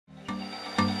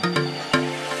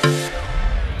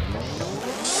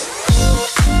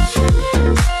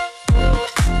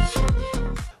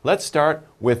Let's start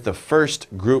with the first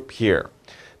group here.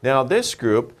 Now this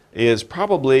group is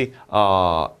probably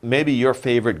maybe your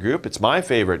favorite group. It's my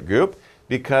favorite group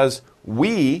because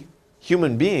we,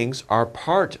 human beings, are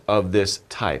part of this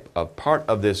type, part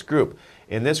of this group.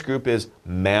 And this group is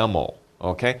mammal.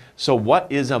 Okay, so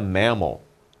what is a mammal?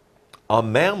 A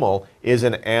mammal is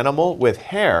an animal with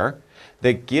hair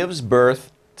that gives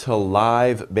birth to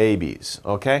live babies.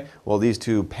 Okay, well, these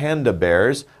two panda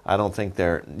bears, I don't think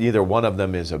neither one of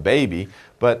them is a baby,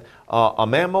 but a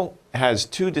mammal has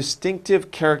two distinctive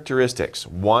characteristics.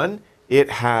 One, it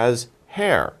has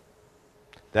hair.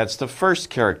 That's the first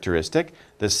characteristic.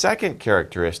 The second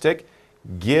characteristic,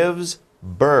 gives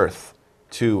birth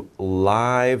to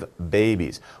live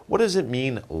babies. What does it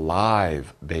mean,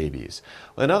 live babies?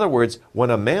 In other words, when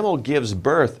a mammal gives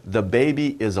birth, the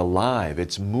baby is alive.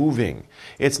 It's moving.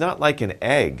 It's not like an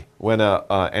egg. When an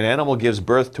animal gives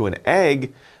birth to an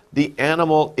egg, the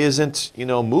animal isn't,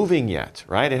 moving yet,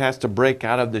 right? It has to break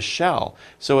out of the shell.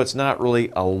 So it's not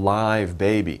really a live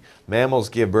baby. Mammals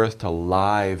give birth to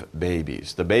live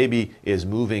babies. The baby is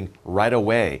moving right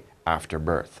away after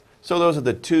birth. So those are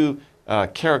the two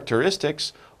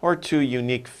characteristics or two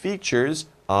unique features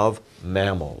of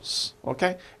mammals.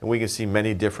 Okay? And we can see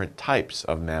many different types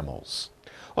of mammals.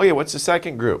 Okay, what's the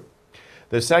second group?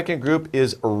 The second group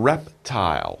is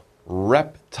reptile.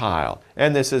 Reptile.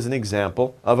 And this is an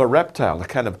example of a reptile, a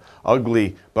kind of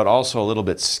ugly but also a little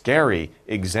bit scary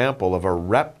example of a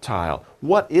reptile.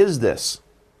 What is this?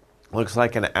 Looks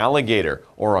like an alligator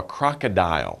or a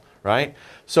crocodile, right?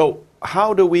 So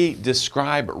how do we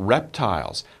describe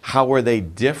reptiles? How are they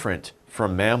different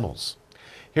from mammals?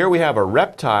 Here we have a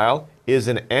reptile is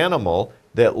an animal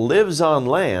that lives on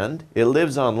land. It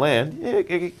lives on land.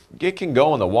 It can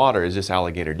go in the water as this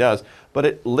alligator does, but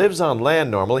it lives on land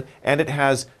normally, and it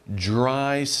has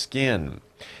dry skin.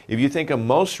 If you think of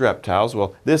most reptiles,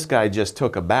 well, this guy just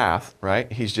took a bath,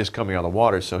 right? He's just coming out of the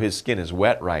water, so his skin is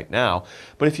wet right now.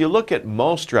 But if you look at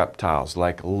most reptiles,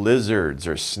 like lizards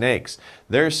or snakes,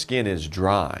 their skin is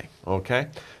dry, okay?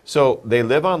 So they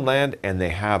live on land and they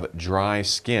have dry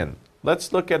skin.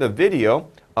 Let's look at a video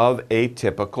of a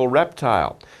typical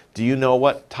reptile. Do you know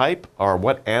what type or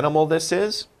what animal this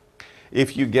is?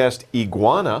 If you guessed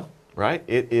iguana, right?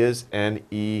 It is an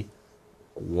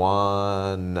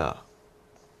iguana.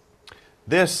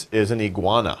 This is an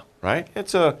iguana, right?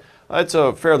 It's a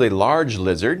fairly large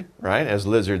lizard, right? As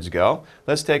lizards go.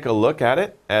 Let's take a look at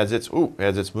it as it's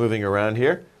moving around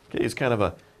here. Okay, he's kind of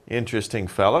an interesting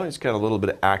fellow. He's kind of a little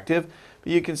bit active,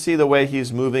 but you can see the way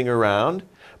he's moving around.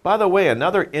 By the way,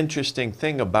 another interesting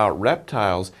thing about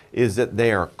reptiles is that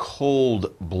they are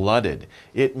cold-blooded.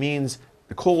 It means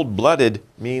cold-blooded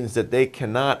means that they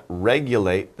cannot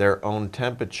regulate their own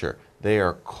temperature. They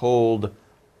are cold-blooded.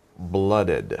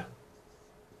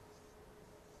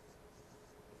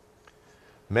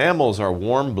 Mammals are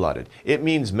warm-blooded. It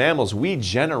means mammals, we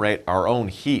generate our own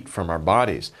heat from our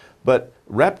bodies, but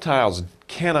reptiles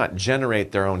cannot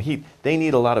generate their own heat. They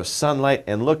need a lot of sunlight,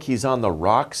 and look, he's on the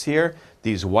rocks here,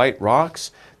 these white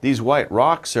rocks. These white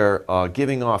rocks are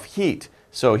giving off heat,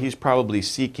 so he's probably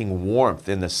seeking warmth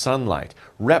in the sunlight.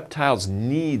 Reptiles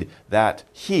need that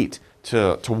heat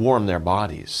to warm their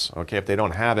bodies. Okay, if they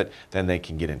don't have it, then they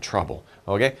can get in trouble.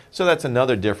 Okay, so that's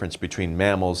another difference between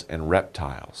mammals and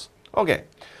reptiles. Okay,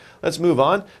 let's move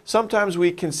on. Sometimes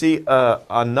we can see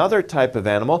another type of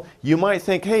animal. You might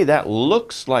think, hey, that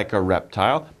looks like a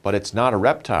reptile, but it's not a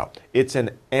reptile. It's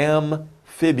an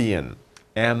amphibian.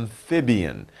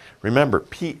 Amphibian. Remember,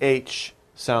 PH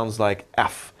sounds like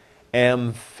F.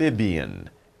 Amphibian.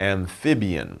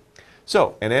 Amphibian.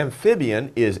 So, an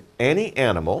amphibian is any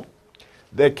animal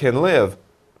that can live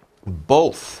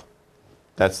both.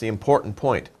 That's the important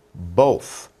point.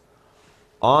 Both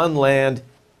on land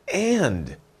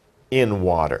and in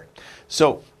water.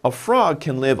 So a frog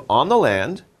can live on the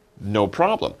land, no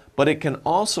problem, but it can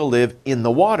also live in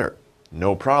the water,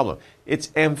 no problem.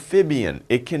 It's amphibian.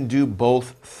 It can do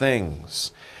both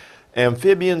things.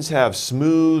 Amphibians have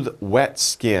smooth, wet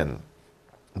skin.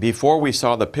 Before we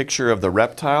saw the picture of the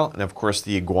reptile and of course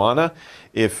the iguana,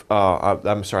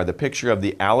 the picture of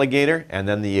the alligator and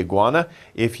then the iguana,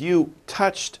 if you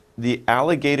touched the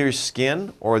alligator's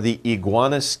skin or the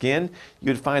iguana's skin,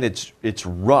 you'd find it's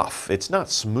rough. It's not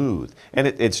smooth, and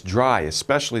it's dry.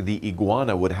 Especially the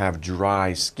iguana would have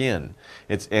dry skin.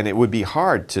 And it would be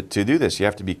hard to do this. You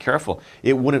have to be careful.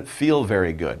 It wouldn't feel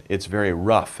very good. It's very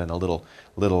rough and a little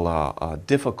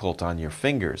difficult on your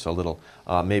fingers. A little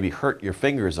maybe hurt your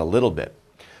fingers a little bit.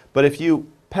 But if you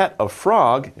pet a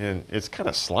frog, and it's kind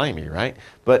of slimy, right?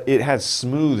 But it has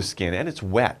smooth skin and it's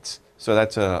wet. So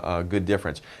that's a good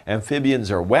difference.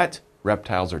 Amphibians are wet,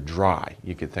 reptiles are dry.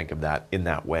 You could think of that in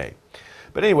that way.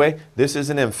 But anyway, this is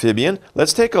an amphibian.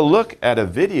 Let's take a look at a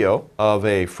video of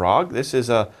a frog. This is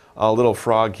a little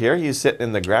frog here. He's sitting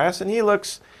in the grass, and he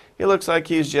looks like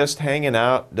he's just hanging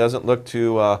out. Doesn't look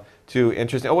too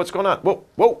interesting. Oh, what's going on? Whoa,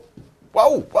 whoa,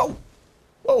 whoa, whoa,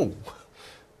 whoa.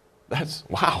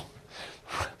 Wow.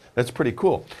 That's pretty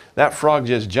cool. That frog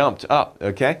just jumped up,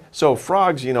 okay? So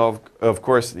frogs, you know, of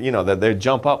course, you know, that they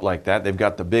jump up like that. They've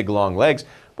got the big, long legs,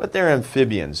 but they're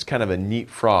amphibians. Kind of a neat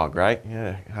frog, right?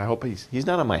 Yeah, I hope he's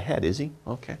not on my head, is he?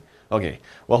 Okay. Okay,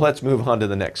 well, let's move on to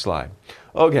the next slide.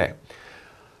 Okay.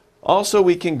 Also,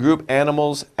 we can group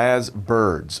animals as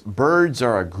birds. Birds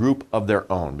are a group of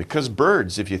their own because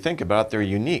birds, if you think about it, they're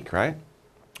unique, right?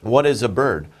 What is a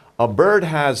bird? A bird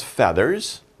has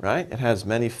feathers, right? It has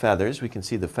many feathers. We can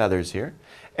see the feathers here.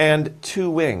 And 2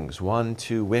 wings, 1,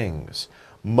 2 wings.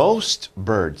 Most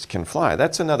birds can fly.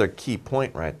 That's another key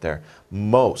point right there.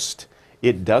 Most.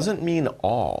 It doesn't mean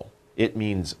all. It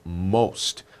means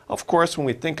most. Of course, when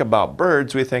we think about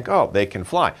birds, we think, oh, they can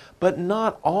fly. But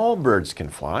not all birds can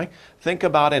fly. Think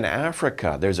about in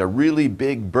Africa. There's a really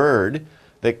big bird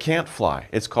that can't fly.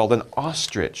 It's called an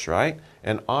ostrich, right?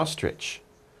 An ostrich.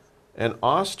 An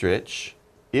ostrich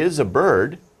is a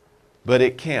bird, but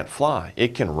it can't fly.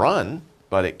 It can run,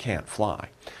 but it can't fly.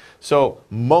 So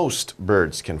most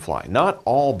birds can fly. Not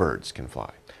all birds can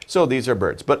fly. So these are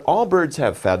birds. But all birds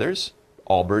have feathers.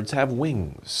 All birds have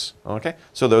wings. Okay?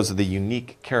 So those are the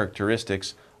unique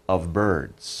characteristics of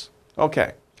birds.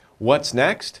 Okay. What's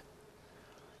next?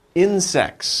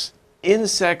 Insects.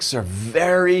 Insects are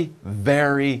very,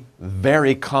 very,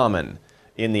 very common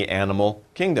in the animal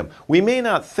kingdom. We may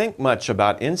not think much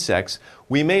about insects.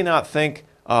 We may not think,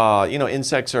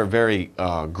 insects are very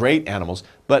great animals,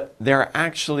 but there are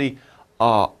actually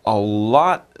a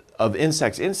lot of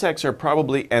insects. Insects are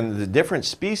probably, and the different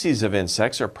species of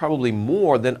insects are probably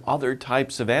more than other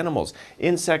types of animals.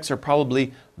 Insects are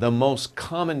probably the most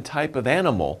common type of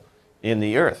animal in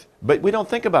the earth. But we don't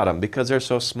think about them because they're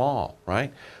so small,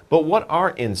 right? But what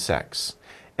are insects?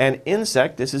 An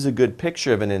insect, this is a good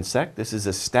picture of an insect. This is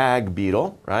a stag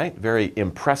beetle, right? Very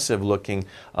impressive looking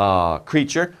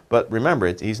creature. But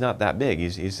remember, he's not that big.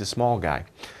 He's a small guy.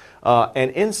 An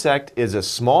insect is a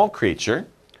small creature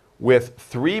with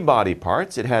 3 body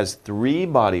parts. It has 3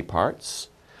 body parts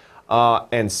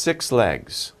and 6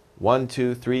 legs. 1,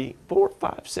 2, 3, 4,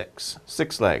 5, 6.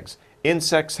 6 legs.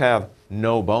 Insects have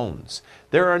no bones.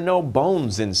 There are no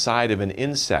bones inside of an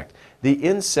insect. The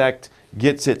insect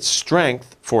gets its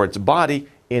strength for its body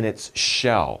in its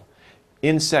shell.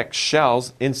 Insect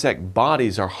shells, insect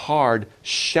bodies are hard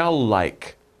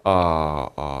shell-like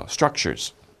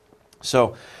structures.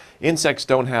 So insects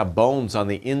don't have bones on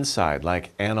the inside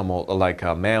like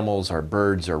mammals or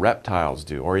birds or reptiles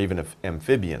do, or even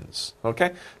amphibians.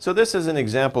 Okay, so this is an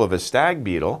example of a stag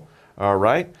beetle. All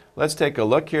right, let's take a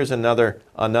look. Here's another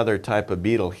type of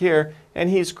beetle here,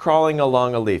 and he's crawling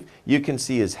along a leaf. You can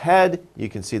see his head, you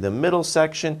can see the middle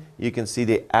section, you can see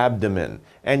the abdomen,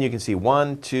 and you can see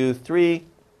 1, 2, 3,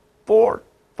 4,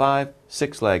 5,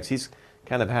 6 legs. He's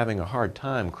kind of having a hard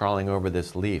time crawling over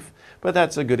this leaf. But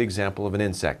that's a good example of an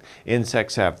insect.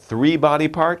 Insects have 3 body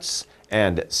parts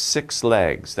and 6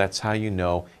 legs. That's how you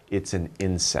know it's an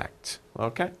insect.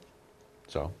 Okay?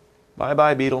 So,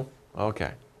 bye-bye, beetle.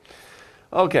 Okay.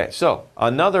 Okay, so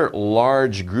another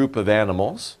large group of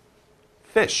animals,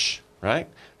 fish, right?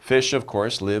 Fish, of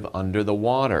course, live under the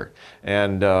water.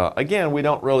 And again, we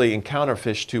don't really encounter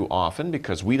fish too often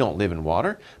because we don't live in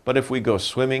water. But if we go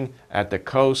swimming at the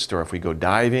coast or if we go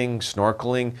diving,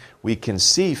 snorkeling, we can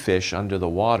see fish under the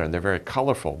water. And they're very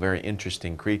colorful, very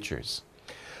interesting creatures.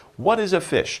 What is a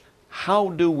fish?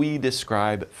 How do we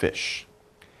describe fish?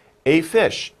 A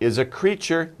fish is a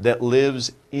creature that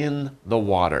lives in the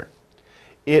water.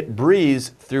 It breathes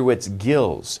through its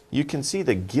gills. You can see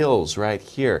the gills right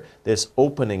here, this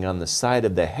opening on the side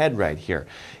of the head right here.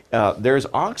 There's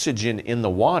oxygen in the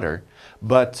water,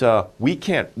 but we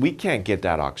can't get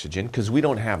that oxygen because we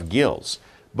don't have gills.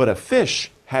 But a fish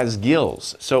has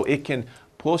gills, so it can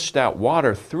push that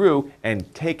water through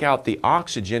and take out the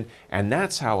oxygen, and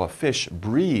that's how a fish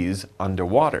breathes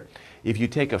underwater. If you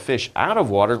take a fish out of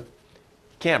water, it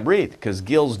can't breathe because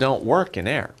gills don't work in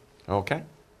air. Okay?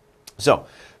 So,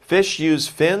 fish use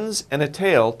fins and a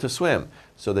tail to swim.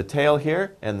 So the tail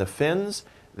here and the fins,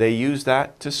 they use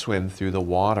that to swim through the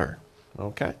water.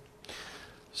 Okay?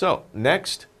 So,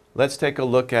 next, let's take a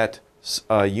look at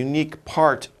a unique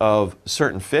part of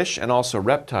certain fish and also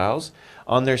reptiles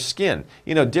on their skin.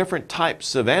 You know, different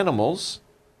types of animals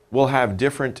will have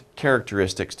different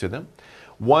characteristics to them.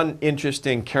 One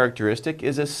interesting characteristic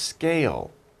is a scale.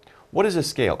 What is a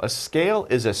scale? A scale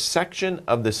is a section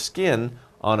of the skin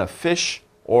on a fish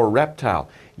or reptile.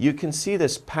 You can see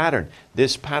this pattern.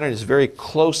 This pattern is very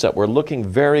close up. We're looking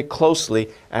very closely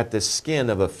at the skin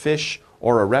of a fish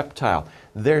or a reptile.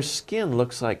 Their skin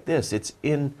looks like this. It's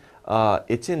in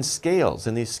scales,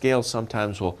 and these scales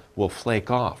sometimes will flake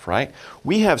off, right?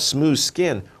 We have smooth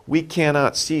skin. We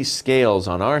cannot see scales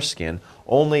on our skin,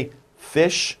 only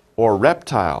fish or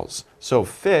reptiles. So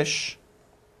fish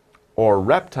or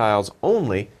reptiles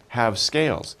only have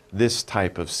scales, this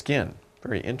type of skin.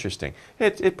 Very interesting.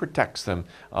 It protects them,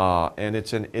 and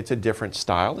it's a different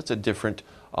style. It's a different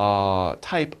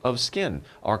type of skin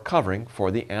or covering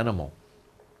for the animal.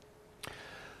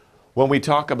 When we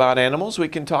talk about animals, we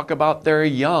can talk about their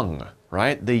young,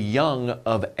 right? The young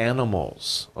of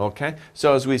animals, okay?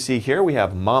 So as we see here, we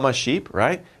have mama sheep,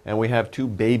 right? And we have two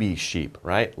baby sheep,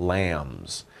 right?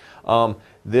 Lambs.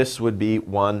 This would be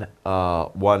one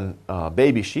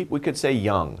baby sheep. We could say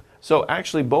young. So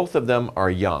actually both of them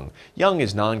are young. Young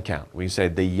is non-count. We say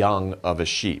the young of a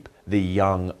sheep, the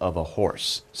young of a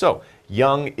horse. So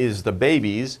young is the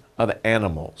babies of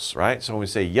animals, right? So when we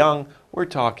say young, we're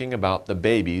talking about the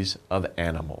babies of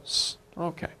animals.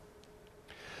 Okay.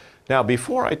 Now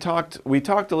before we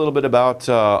talked a little bit about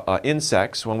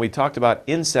insects. When we talked about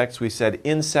insects, we said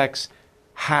insects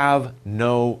have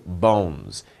no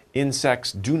bones.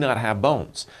 Insects do not have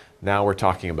bones. Now we're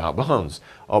talking about bones.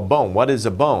 A bone, what is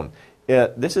a bone?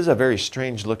 This is a very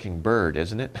strange looking bird,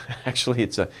 isn't it? Actually,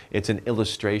 it's an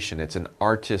illustration. It's an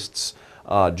artist's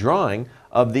drawing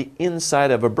of the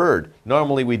inside of a bird.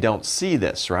 Normally we don't see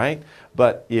this, right?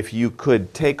 But if you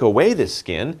could take away the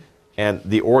skin and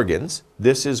the organs,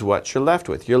 this is what you're left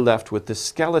with. You're left with the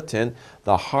skeleton,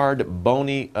 the hard,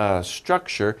 bony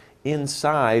structure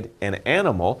inside an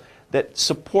animal that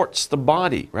supports the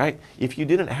body, right? If you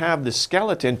didn't have the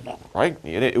skeleton, right,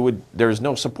 there's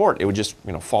no support. It would just,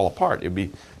 fall apart.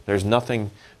 There's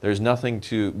nothing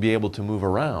to be able to move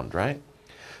around, right?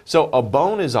 So a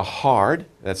bone is a hard,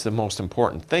 that's the most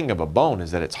important thing of a bone,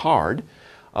 is that it's hard,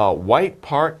 white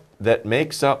part that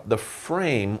makes up the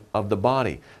frame of the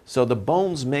body. So the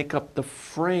bones make up the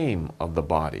frame of the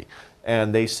body,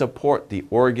 and they support the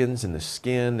organs and the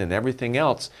skin and everything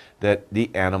else that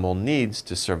the animal needs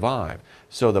to survive.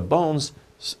 So the bones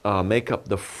make up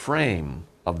the frame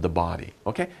of the body,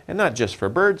 okay? And not just for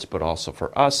birds, but also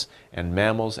for us and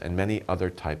mammals and many other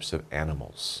types of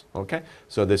animals, okay?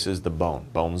 So this is the bone.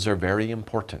 Bones are very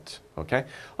important, okay?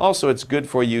 Also, it's good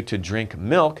for you to drink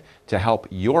milk to help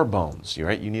your bones,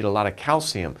 right? You need a lot of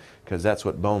calcium because that's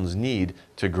what bones need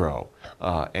to grow.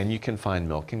 And you can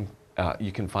find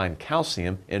you can find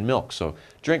calcium in milk. So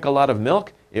drink a lot of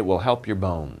milk, it will help your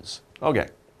bones. Okay.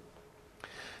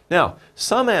 Now,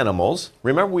 some animals,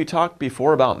 remember we talked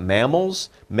before about mammals?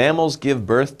 Mammals give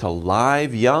birth to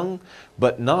live young,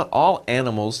 but not all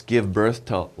animals give birth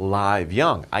to live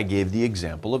young. I gave the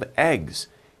example of eggs.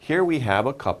 Here we have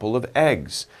a couple of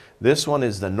eggs. This one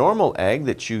is the normal egg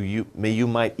that you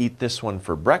might eat this one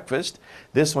for breakfast.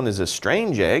 This one is a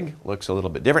strange egg, looks a little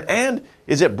bit different. And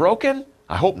is it broken?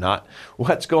 I hope not.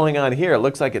 What's going on here? It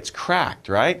looks like it's cracked,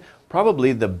 right?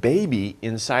 Probably the baby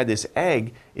inside this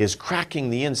egg is cracking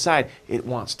the inside. It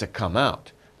wants to come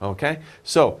out, okay?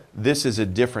 So this is a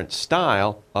different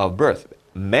style of birth.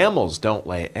 Mammals don't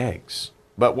lay eggs.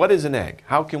 But what is an egg?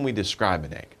 How can we describe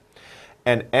an egg?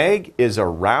 An egg is a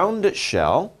round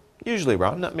shell, usually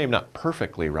round, maybe not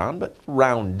perfectly round, but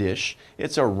roundish.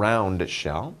 It's a round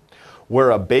shell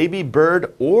where a baby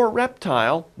bird or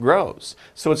reptile grows.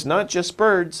 So it's not just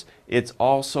birds, it's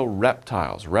also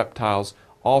reptiles. Reptiles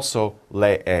also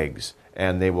lay eggs,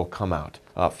 and they will come out.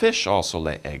 Fish also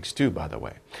lay eggs too, by the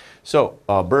way. So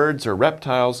birds or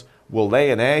reptiles will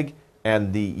lay an egg,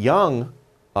 and the young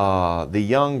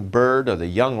bird or the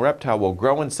young reptile will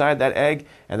grow inside that egg,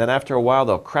 and then after a while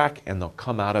they'll crack and they'll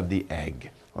come out of the egg.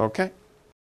 Okay?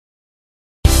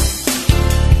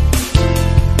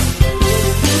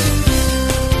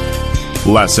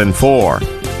 Lesson 4.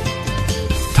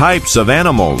 Types of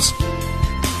animals.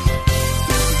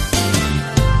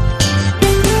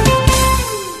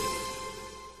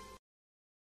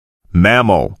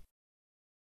 Mammal.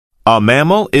 A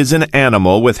mammal is an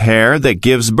animal with hair that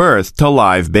gives birth to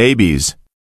live babies.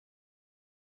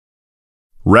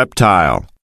 Reptile.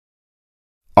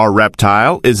 A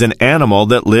reptile is an animal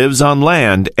that lives on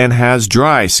land and has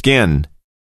dry skin.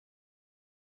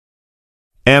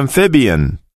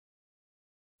 Amphibian.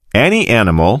 Any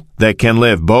animal that can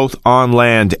live both on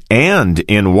land and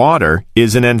in water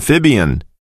is an amphibian.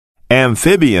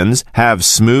 Amphibians have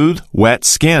smooth, wet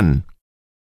skin.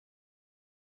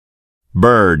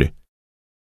 Bird.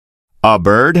 A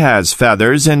bird has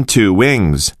feathers and 2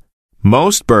 wings.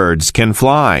 Most birds can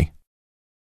fly.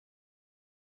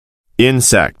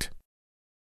 Insect.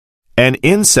 An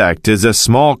insect is a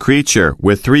small creature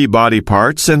with 3 body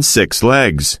parts and 6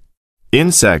 legs.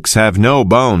 Insects have no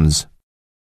bones.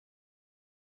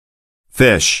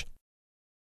 Fish.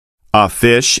 A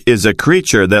fish is a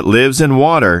creature that lives in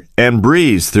water and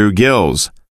breathes through gills.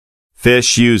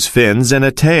 Fish use fins and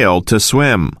a tail to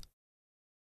swim.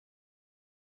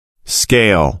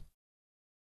 Scale.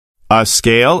 A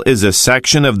scale is a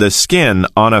section of the skin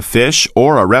on a fish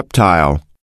or a reptile.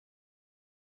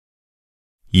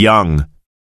 Young.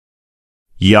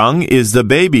 Young is the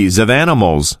babies of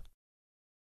animals.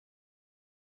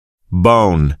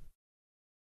 Bone.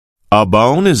 A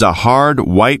bone is a hard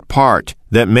white part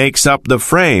that makes up the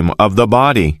frame of the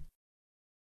body.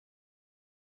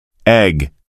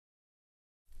 Egg.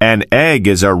 An egg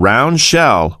is a round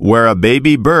shell where a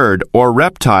baby bird or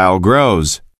reptile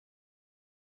grows.